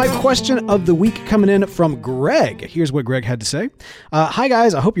right, man, pipe question of the week coming in from Greg. Here's what Greg had to say. Hi,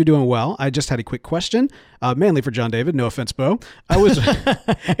 guys. I hope you're doing well. I just had a quick question, mainly for John David. No offense, Bo.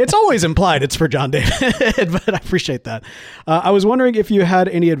 It's always implied it's for John David, but I appreciate that. I was wondering if you had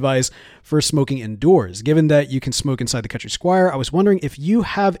any advice for smoking indoors. Given that you can smoke inside the Country Squire, I was wondering if you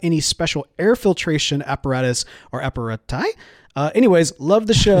have any special air filtration apparatus or apparati. Anyways, love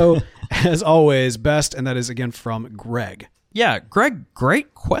the show as always. Best, and that is again from Greg. Yeah, Greg,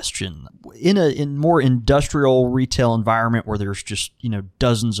 great question. In more industrial retail environment where there's just,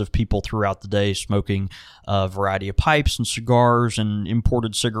 dozens of people throughout the day smoking a variety of pipes and cigars and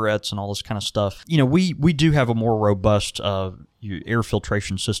imported cigarettes and all this kind of stuff. We do have a more robust air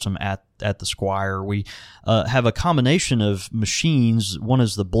filtration system at the Squire. We have a combination of machines. One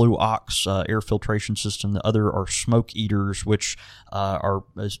is the Blue Ox air filtration system. The other are smoke eaters, which are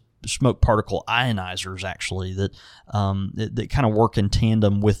smoke particle ionizers, actually, that kind of work in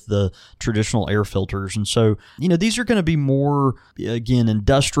tandem with the traditional air filters. And so, these are going to be more, again,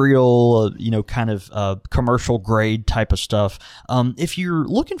 industrial, kind of commercial grade type of stuff. If you're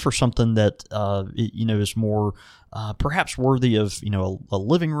looking for something that, is more perhaps worthy of a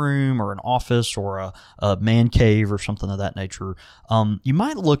living room or an office or a man cave or something of that nature, you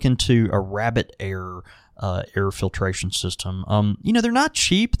might look into a Rabbit Air air filtration system. They're not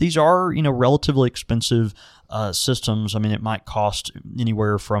cheap. These are relatively expensive systems. I mean, it might cost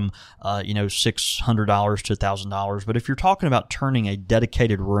anywhere from $600 to $1,000. But if you're talking about turning a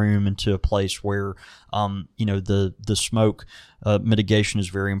dedicated room into a place where the smoke mitigation is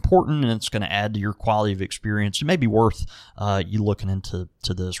very important and it's going to add to your quality of experience, it may be worth you looking into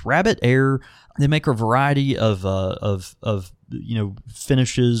this. Rabbit Air, they make a variety of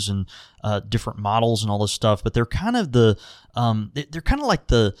finishes and different models and all this stuff, but they're kind of like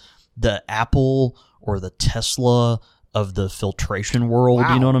the Apple or the Tesla of the filtration world.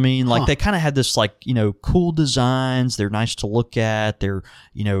 Wow. You know what I mean? Like they kind of had this cool designs. They're nice to look at. They're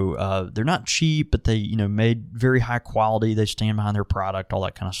they're not cheap, but they made very high quality. They stand behind their product, all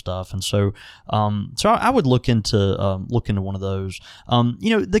that kind of stuff. And so I would look into one of those.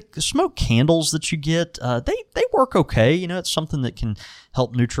 The smoke candles that you get, they work okay. It's something that can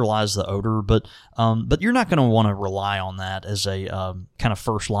help neutralize the odor, but you're not going to want to rely on that as a kind of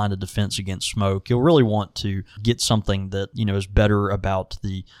first line of defense against smoke. You'll really want to get something that is better about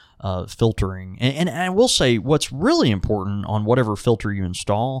the filtering. And I will say what's really important on whatever filter you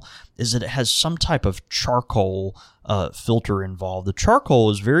install is that it has some type of charcoal filter involved. The charcoal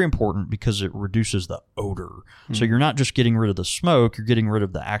is very important because it reduces the odor. So you're not just getting rid of the smoke, you're getting rid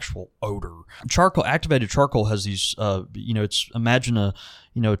of the actual odor. Activated charcoal has these, imagine a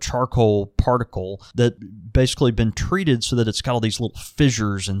charcoal particle that basically been treated so that it's got all these little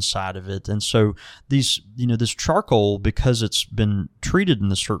fissures inside of it. And so these, this charcoal, because it's been treated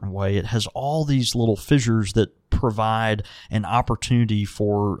in a certain way, it has all these little fissures that provide an opportunity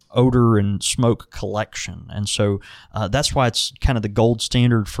for odor and smoke collection. And so that's why it's kind of the gold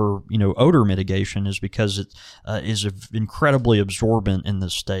standard for, odor mitigation, is because it is incredibly absorbent in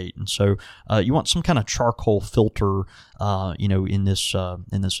this state. And so you want some kind of charcoal filter, in this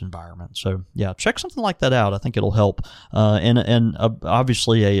environment. So yeah, check something like that out. I think it'll help. And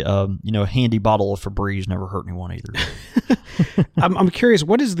obviously a handy bottle of Febreze never hurt anyone either. I'm curious,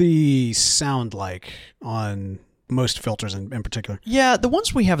 what is the sound like on most filters in particular? Yeah, the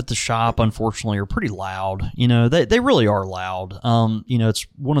ones we have at the shop, unfortunately, are pretty loud. They really are loud. It's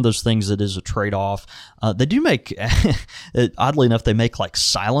one of those things that is a trade-off. They do make, oddly enough, they make like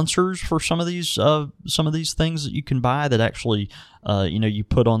silencers for some of these things that you can buy that actually, you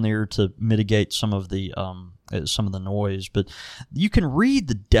put on there to mitigate some of the noise, but you can read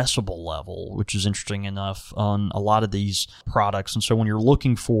the decibel level, which is interesting enough on a lot of these products. And so when you're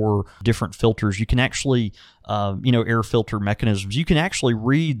looking for different filters, you can actually, air filter mechanisms, you can actually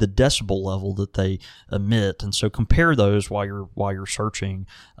read the decibel level that they emit. And so compare those while you're searching,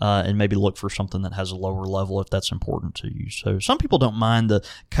 and maybe look for something that has a lower level if that's important to you. So some people don't mind the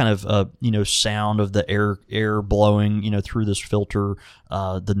kind of, sound of the air blowing, through this filter,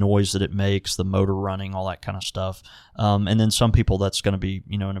 the noise that it makes, the motor running, all that kind of stuff. And then some people, that's going to be,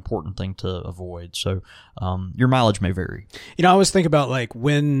 an important thing to avoid. So your mileage may vary. I always think about like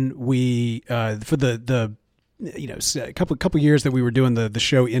when we, for the a couple years that we were doing the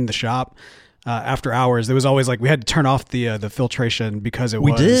show in the shop, after hours, there was always like we had to turn off the filtration because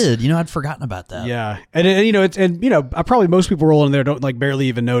we did. I'd forgotten about that. Yeah, and probably most people roll in there don't like barely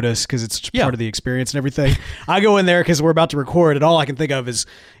even notice because it's part of the experience and everything. I go in there because we're about to record, and all I can think of is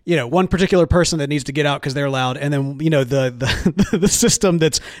one particular person that needs to get out because they're loud, and then the system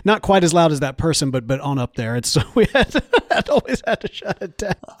that's not quite as loud as that person, but on up there. And so we always had to shut it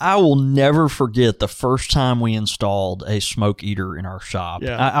down. I will never forget the first time we installed a smoke eater in our shop.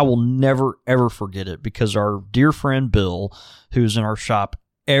 Yeah. I will never ever forget it because our dear friend Bill, who's in our shop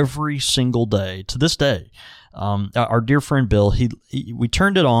every single day to this day, our dear friend Bill, we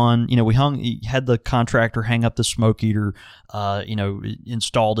turned it on, he had the contractor hang up the smoke eater,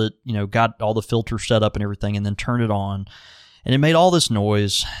 installed it, got all the filters set up and everything, and then turned it on. And it made all this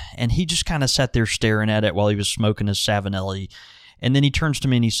noise, and he just kind of sat there staring at it while he was smoking his Savinelli. And then he turns to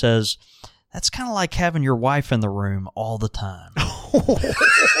me and he says, "That's kind of like having your wife in the room all the time."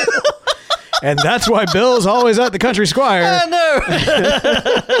 And that's why Bill's always at the Country Squire. I know.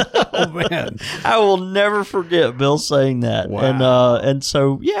 Oh, man. I will never forget Bill saying that. Wow. And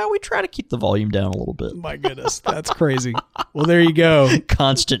so, yeah, we try to keep the volume down a little bit. My goodness, that's crazy. Well, there you go.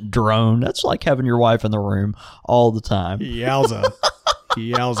 Constant drone. That's like having your wife in the room all the time. Yowza.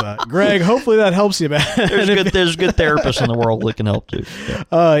 Greg, hopefully that helps you, man. There's good therapists in the world that can help too.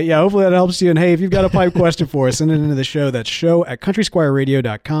 Yeah. Hopefully that helps you. And hey, if you've got a pipe question for us, send it into the show. That's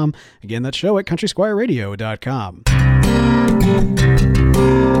show@countrysquireradio.com. Again, that's show@countrysquireradio.com.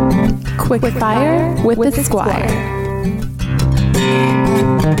 Quick Fire with the Squire.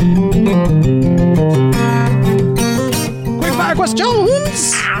 Quick fire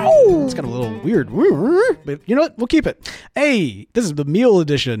questions. Ow! It's got a little weird, but you know what? We'll keep it. Hey, this is the meal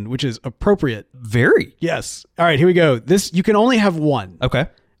edition, which is appropriate. Very. Yes. All right, here we go. This you can only have one. Okay.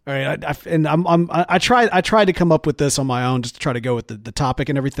 All right, I tried to come up with this on my own just to try to go with the topic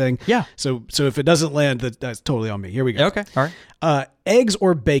and everything. Yeah. So if it doesn't land, that's totally on me. Here we go. Okay. All right. Eggs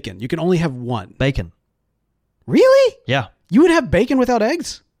or bacon? You can only have one. Bacon. Really? Yeah. You would have bacon without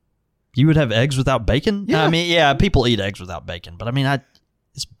eggs? You would have eggs without bacon? Yeah. I mean, yeah, people eat eggs without bacon, but I mean,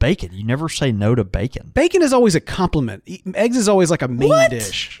 it's bacon. You never say no to bacon. Bacon is always a compliment. Eggs is always like a main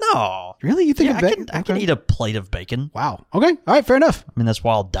dish. No. Really? You think Yeah, of bacon? I can eat a plate of bacon. Wow. Okay. All right. Fair enough. I mean, that's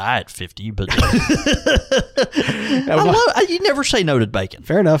why I'll die at 50, but you never say no to bacon.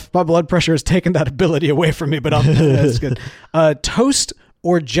 Fair enough. My blood pressure has taken that ability away from me, but that's good. Toast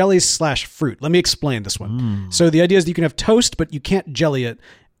or jellies/fruit? Let me explain this one. So the idea is that you can have toast, but you can't jelly it,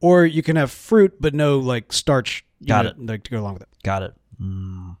 or you can have fruit, but no like starch. Got it. Like, to go along with it. Got it.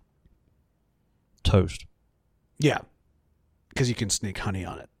 Toast. Yeah, because you can sneak honey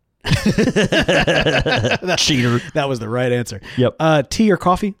on it. Cheater. That was the right answer. Yep. Tea or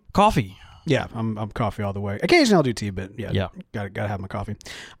coffee? Coffee. Yeah, I'm coffee all the way. Occasionally I'll do tea, but yeah. Gotta have my coffee.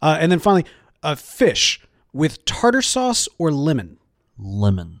 And then finally, fish with tartar sauce or lemon.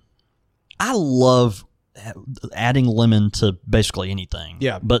 Lemon. I love adding lemon to basically anything.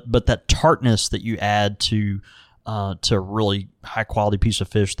 Yeah. But that tartness that you add to a really high quality piece of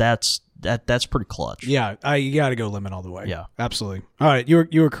fish, that's pretty clutch. Yeah, you got to go lemon all the way. Yeah. Absolutely. All right,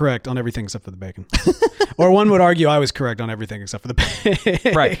 you were correct on everything except for the bacon. Or one would argue I was correct on everything except for the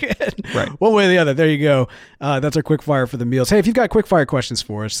bacon. Right. One way or the other. There you go. That's our quick fire for the meals. Hey, if you've got quick fire questions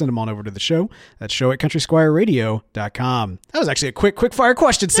for us, send them on over to the show. That's show@countrysquireradio.com. That was actually a quick fire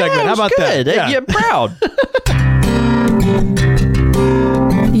question segment. How about good. that? Yeah, proud.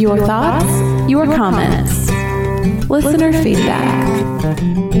 Your thoughts, your comments. Listener feedback.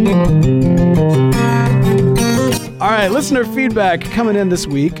 All right, listener feedback coming in this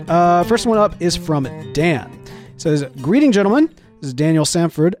week. First one up is from Dan. It says, "Greeting, gentlemen. This is Daniel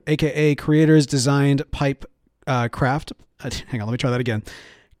Samford, a.k.a. Creators Designed Pipe Craft." Hang on, let me try that again.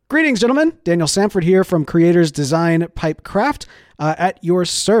 "Greetings, gentlemen. Daniel Samford here from Creators Design Pipe Craft. At your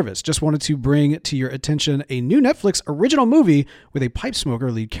service. Just wanted to bring to your attention a new Netflix original movie with a pipe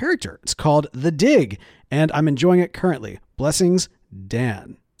smoker lead character. It's called The Dig, and I'm enjoying it currently. Blessings,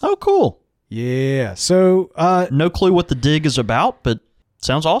 Dan." Oh, cool. Yeah. So, No clue what The Dig is about, but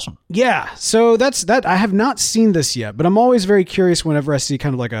sounds awesome. yeah. So that's that. I have not seen this yet, but I'm always very curious whenever I see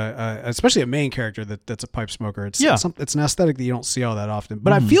kind of like especially a main character that's a pipe smoker. It's an aesthetic that you don't see all that often.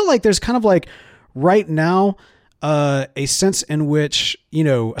 But I feel like there's kind of like right now, a sense in which,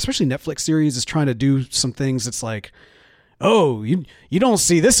 especially Netflix series is trying to do some things. It's like, oh, you don't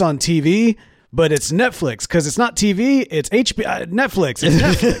see this on TV, but it's Netflix because it's not TV. It's HBO, Netflix. It's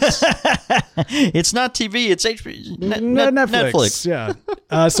Netflix. It's not TV. It's HBO. Netflix. Yeah.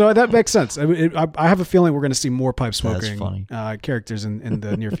 So that makes sense. I have a feeling we're going to see more pipe smoking characters in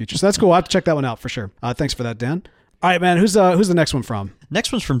the near future. So that's cool. I'll have to check that one out for sure. Thanks for that, Dan. All right, man. Who's the next one from?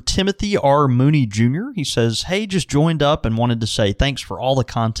 Next one's from Timothy R. Mooney Jr. He says, "Hey, just joined up and wanted to say thanks for all the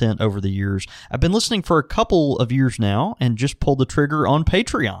content over the years. I've been listening for a couple of years now and just pulled the trigger on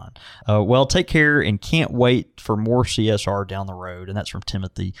Patreon. Well, take care and can't wait for more CSR down the road." And that's from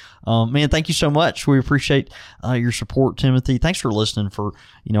Timothy. Man, thank you so much. We appreciate your support, Timothy. Thanks for listening for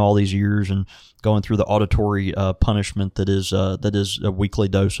all these years and going through the auditory punishment that is a weekly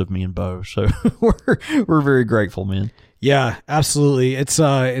dose of me and Bo. So we're very grateful, man. Yeah, absolutely. It's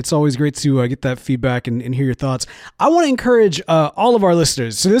always great to get that feedback and hear your thoughts. I want to encourage all of our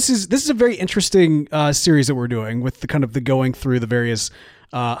listeners. So this is a very interesting series that we're doing with the going through the various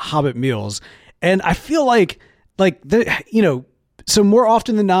Hobbit meals, and I feel like so more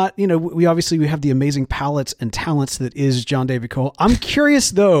often than not, we have the amazing palates and talents that is John David Cole. I'm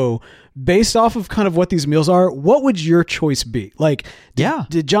curious though, based off of kind of what these meals are, what would your choice be? Like,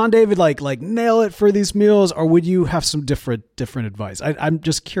 did John David like nail it for these meals, or would you have some different advice? I'm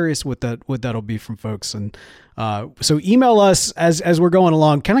just curious what that'll be from folks. And so email us as we're going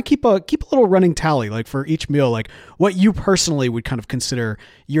along. Kind of keep a little running tally, like for each meal, like what you personally would kind of consider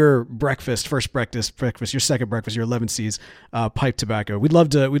your first breakfast, your second breakfast, your 11 C's pipe tobacco. We'd love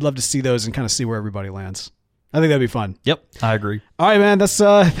to see those and kind of see where everybody lands. I think that'd be fun. Yep, I agree. All right, man. That's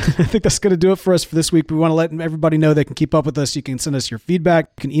I think that's going to do it for us for this week. We want to let everybody know they can keep up with us. You can send us your feedback.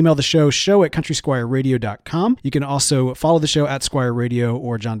 You can email the show at countrysquireradio.com. You can also follow the show at Squire Radio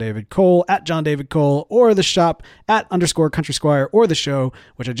or John David Cole at John David Cole, or the shop at _Country Squire, or the show,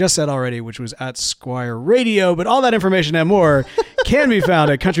 which I just said already, which was at Squire Radio. But all that information and more can be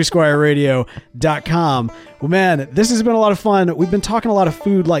found at countrysquireradio.com. Well, man, this has been a lot of fun. We've been talking a lot of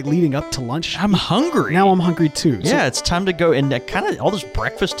food like leading up to lunch. I'm hungry. Now I'm hungry too. Yeah, it's time to go. And kind of all this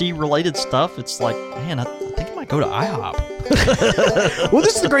breakfasty related stuff. It's like, man, I think I might go to IHOP. Well,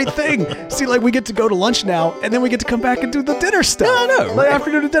 this is the great thing. See, like we get to go to lunch now, and then we get to come back and do the dinner stuff. Yeah, I know, Like right?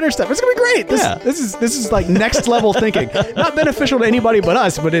 afternoon and dinner stuff. It's gonna be great. This is like next level thinking. Not beneficial to anybody but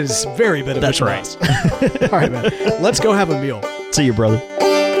us, but it is very beneficial. That's to us. All right, man. Let's go have a meal. See you, brother.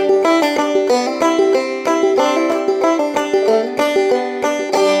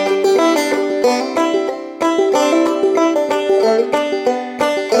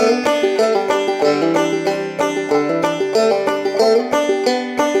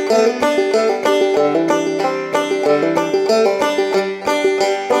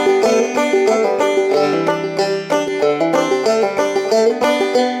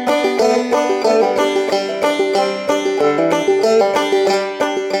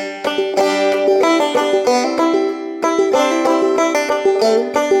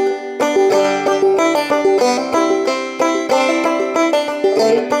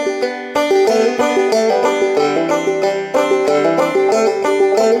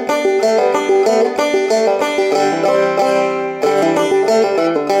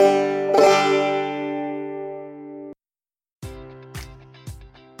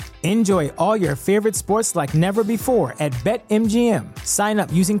 Enjoy all your favorite sports like never before at BetMGM. Sign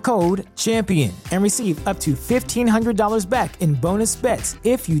up using code CHAMPION and receive up to $1,500 back in bonus bets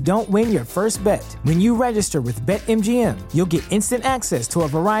if you don't win your first bet. When you register with BetMGM, you'll get instant access to a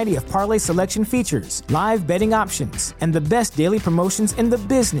variety of parlay selection features, live betting options, and the best daily promotions in the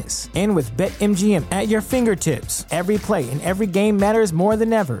business. And with BetMGM at your fingertips, every play and every game matters more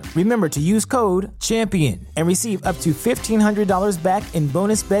than ever. Remember to use code CHAMPION and receive up to $1,500 back in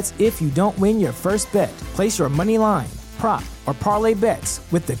bonus bets if you don't win your first bet. Place your money line, prop, or parlay bets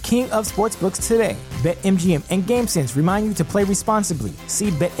with the king of sportsbooks today. BetMGM and GameSense remind you to play responsibly.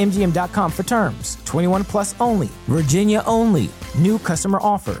 See BetMGM.com for terms. 21 plus only. Virginia only. New customer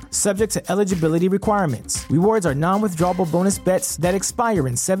offer. Subject to eligibility requirements. Rewards are non-withdrawable bonus bets that expire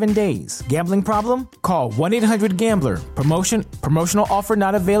in 7 days. Gambling problem? Call 1-800-GAMBLER. Promotional offer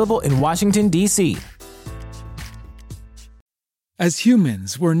not available in Washington, D.C. As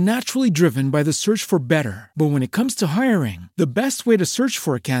humans, we're naturally driven by the search for better. But when it comes to hiring, the best way to search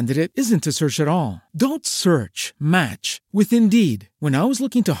for a candidate isn't to search at all. Don't search, match with Indeed. When I was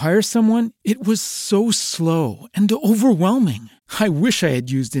looking to hire someone, it was so slow and overwhelming. I wish I had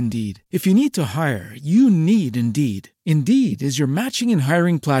used Indeed. If you need to hire, you need Indeed. Indeed is your matching and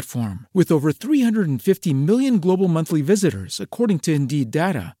hiring platform with over 350 million global monthly visitors, according to Indeed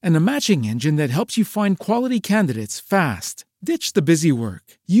data, and a matching engine that helps you find quality candidates fast. Ditch the busy work.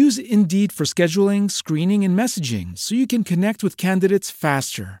 Use Indeed for scheduling, screening, and messaging so you can connect with candidates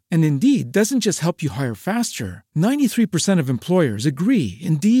faster. And Indeed doesn't just help you hire faster. 93% of employers agree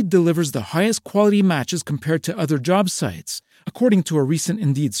Indeed delivers the highest quality matches compared to other job sites, according to a recent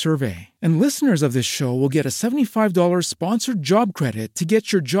Indeed survey. And listeners of this show will get a $75 sponsored job credit to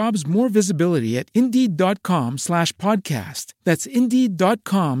get your jobs more visibility at Indeed.com/podcast. That's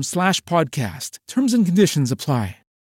Indeed.com/podcast. Terms and conditions apply.